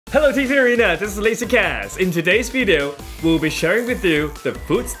Hello T3 Arena, this is LaserCast. In today's video, we'll be sharing with you the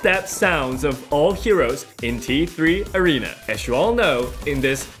footstep sounds of all heroes in T3 Arena. As you all know, in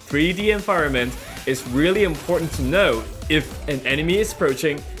this 3D environment, it's really important to know if an enemy is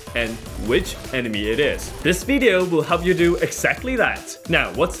approaching and which enemy it is. This video will help you do exactly that.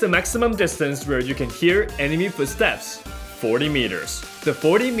 Now, what's the maximum distance where you can hear enemy footsteps? 40 meters. The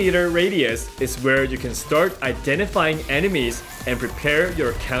 40-meter radius is where you can start identifying enemies and prepare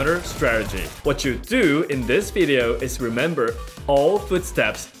your counter strategy. What you do in this video is remember all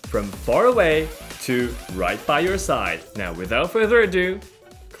footsteps from far away to right by your side. Now, without further ado,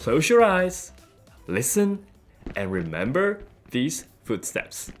 close your eyes, listen, and remember these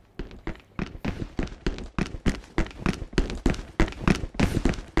footsteps.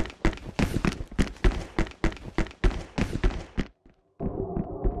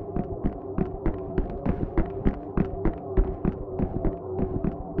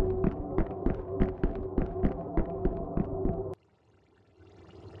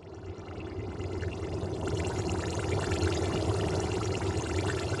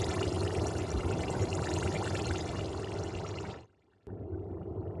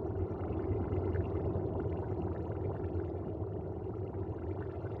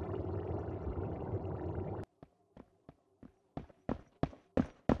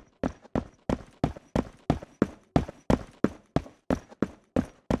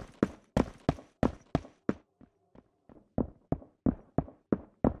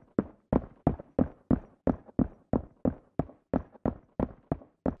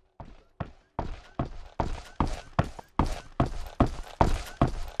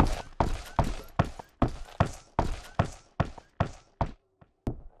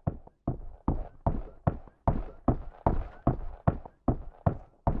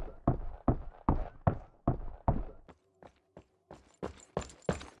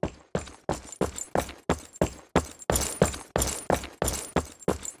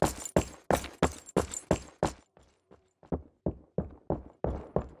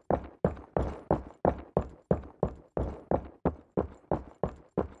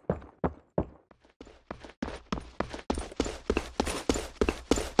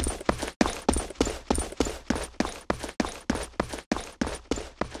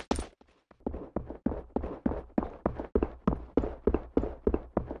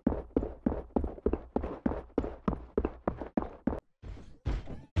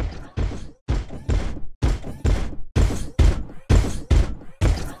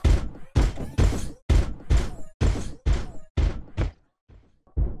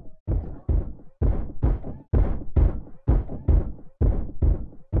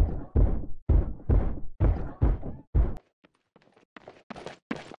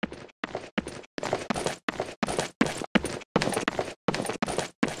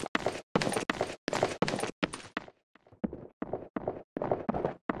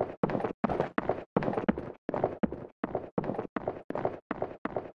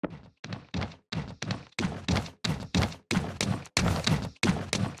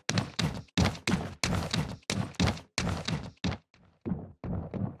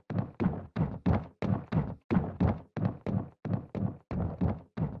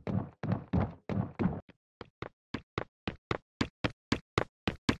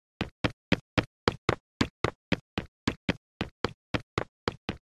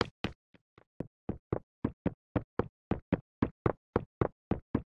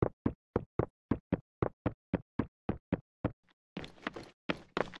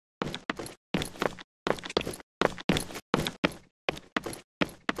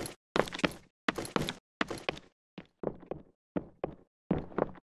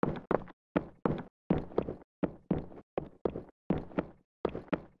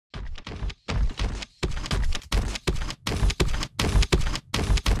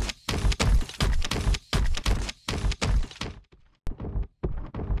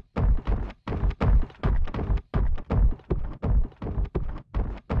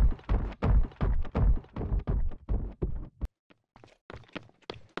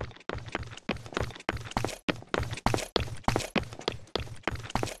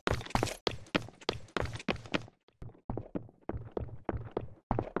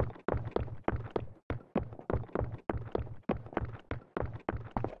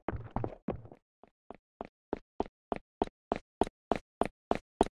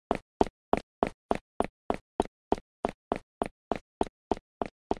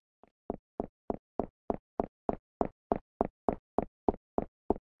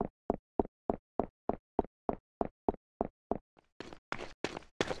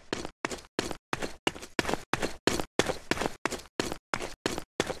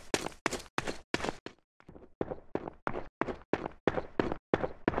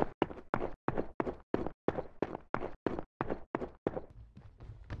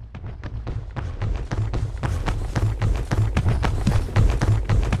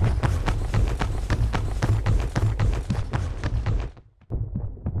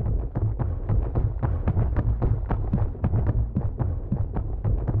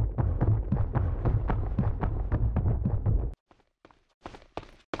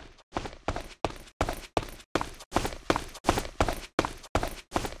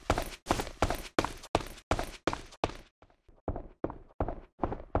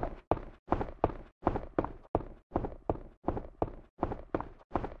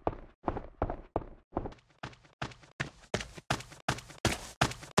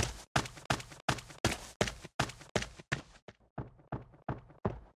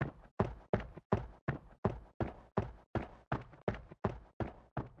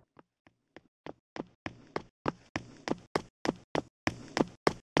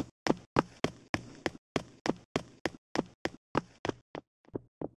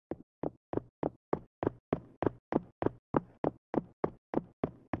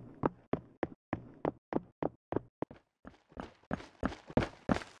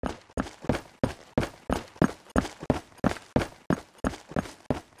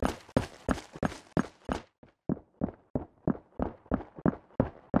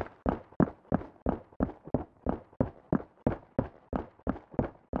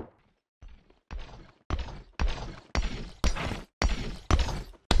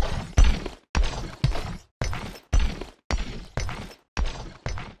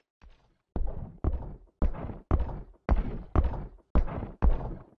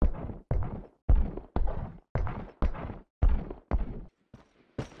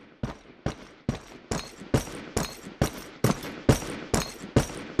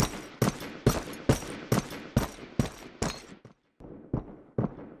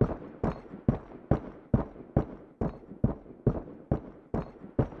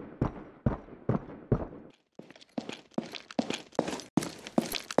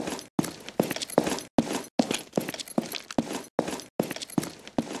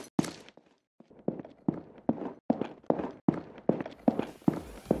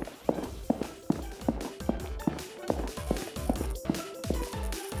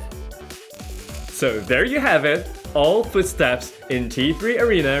 So there you have it, all footsteps in T3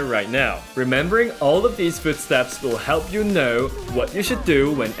 Arena right now. Remembering all of these footsteps will help you know what you should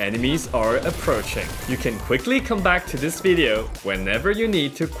do when enemies are approaching. You can quickly come back to this video whenever you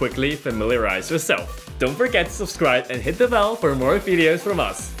need to quickly familiarize yourself. Don't forget to subscribe and hit the bell for more videos from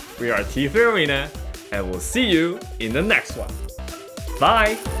us. We are T3 Arena, and we'll see you in the next one.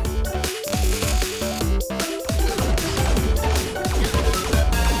 Bye!